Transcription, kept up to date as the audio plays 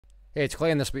Hey, it's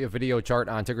Clay, and this will be a video chart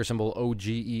on ticker symbol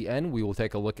OGEN. We will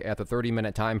take a look at the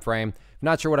 30-minute time frame. If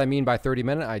not sure what I mean by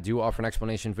 30-minute, I do offer an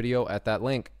explanation video at that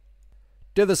link.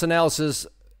 Did this analysis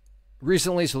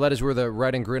recently, so that is where the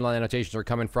red and green line annotations are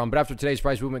coming from. But after today's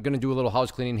price movement, going to do a little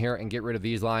house cleaning here and get rid of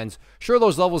these lines. Sure,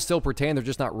 those levels still pertain. They're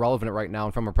just not relevant right now.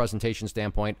 And from a presentation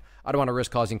standpoint, I don't want to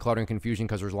risk causing clutter and confusion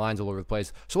because there's lines all over the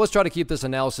place. So let's try to keep this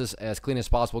analysis as clean as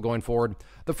possible going forward.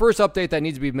 The first update that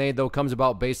needs to be made, though, comes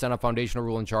about based on a foundational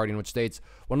rule in charting, which states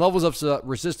when levels of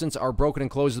resistance are broken and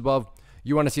closed above,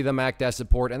 you want to see them act as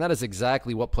support, and that is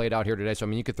exactly what played out here today. So, I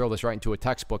mean, you could throw this right into a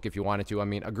textbook if you wanted to. I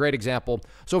mean, a great example.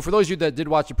 So, for those of you that did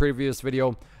watch the previous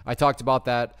video, I talked about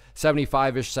that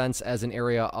 75-ish cents as an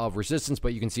area of resistance,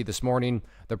 but you can see this morning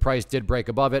the price did break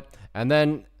above it, and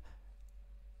then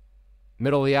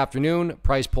middle of the afternoon,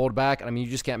 price pulled back. I mean, you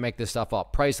just can't make this stuff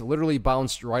up. Price literally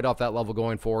bounced right off that level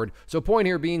going forward. So point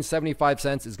here being 75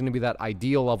 cents is going to be that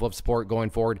ideal level of support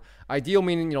going forward. Ideal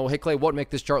meaning, hey, Clay, what would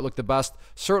make this chart look the best?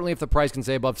 Certainly if the price can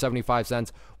stay above 75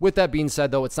 cents. With that being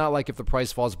said, though, it's not like if the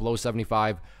price falls below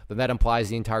 75, then that implies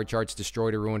the entire chart's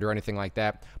destroyed or ruined or anything like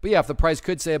that. But yeah, if the price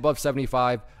could stay above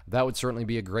 75, that would certainly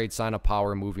be a great sign of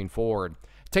power moving forward.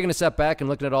 Taking a step back and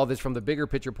looking at all this from the bigger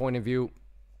picture point of view,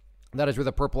 that is where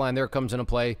the purple line there comes into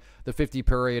play, the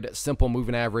 50-period simple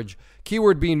moving average.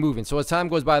 Keyword being moving. So as time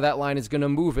goes by, that line is going to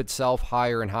move itself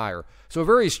higher and higher. So a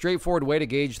very straightforward way to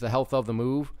gauge the health of the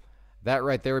move, that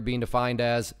right there being defined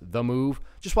as the move.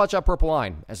 Just watch that purple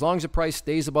line. As long as the price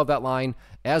stays above that line,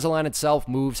 as the line itself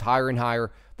moves higher and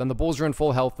higher, then the bulls are in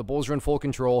full health, the bulls are in full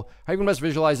control. How you can best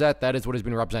visualize that? That is what has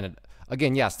been represented.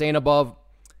 Again, yeah, staying above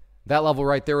that level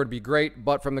right there would be great,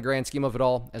 but from the grand scheme of it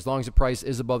all, as long as the price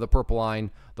is above the purple line,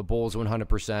 the bulls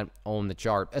 100% own the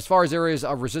chart. As far as areas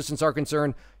of resistance are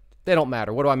concerned, they don't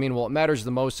matter. What do I mean? Well, it matters the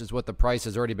most is what the price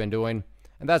has already been doing,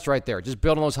 and that's right there. Just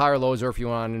building those higher lows, or if you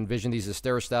want to envision these as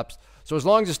stair steps. So as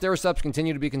long as the stair steps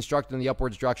continue to be constructed in the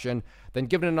upwards direction, then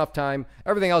given enough time,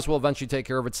 everything else will eventually take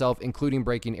care of itself, including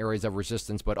breaking areas of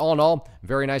resistance. But all in all,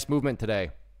 very nice movement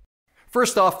today.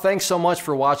 First off, thanks so much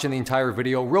for watching the entire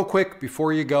video. Real quick,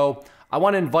 before you go, I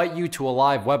want to invite you to a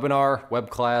live webinar, web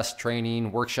class,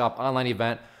 training, workshop, online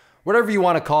event, whatever you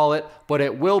want to call it, but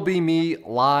it will be me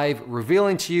live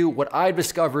revealing to you what I've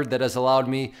discovered that has allowed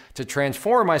me to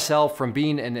transform myself from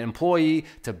being an employee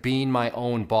to being my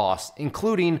own boss,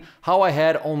 including how I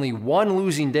had only one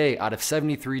losing day out of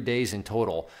 73 days in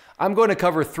total. I'm going to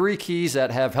cover 3 keys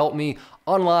that have helped me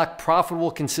unlock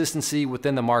profitable consistency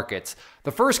within the markets.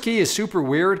 The first key is super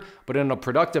weird, but in a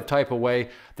productive type of way.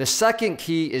 The second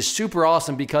key is super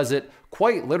awesome because it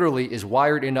quite literally is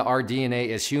wired into our DNA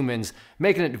as humans,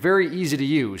 making it very easy to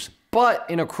use. But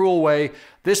in a cruel way,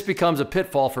 this becomes a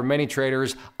pitfall for many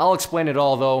traders. I'll explain it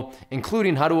all though,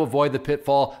 including how to avoid the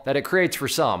pitfall that it creates for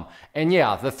some. And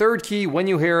yeah, the third key, when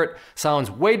you hear it,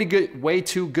 sounds way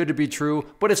too good to be true,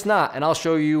 but it's not, and I'll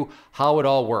show you how it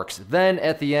all works. Then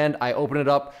at the end, I open it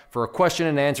up for a question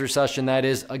and answer session that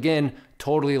is, again,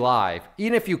 totally live.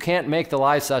 Even if you can't make the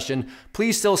live session,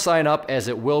 please still sign up as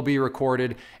it will be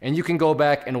recorded, and you can go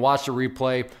back and watch the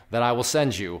replay that I will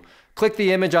send you. Click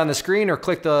the image on the screen or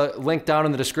click the link down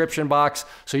in the description box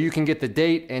so you can get the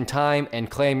date and time and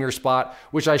claim your spot,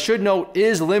 which I should note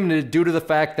is limited due to the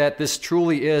fact that this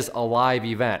truly is a live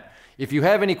event. If you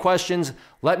have any questions,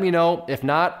 let me know. If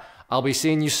not, I'll be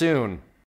seeing you soon.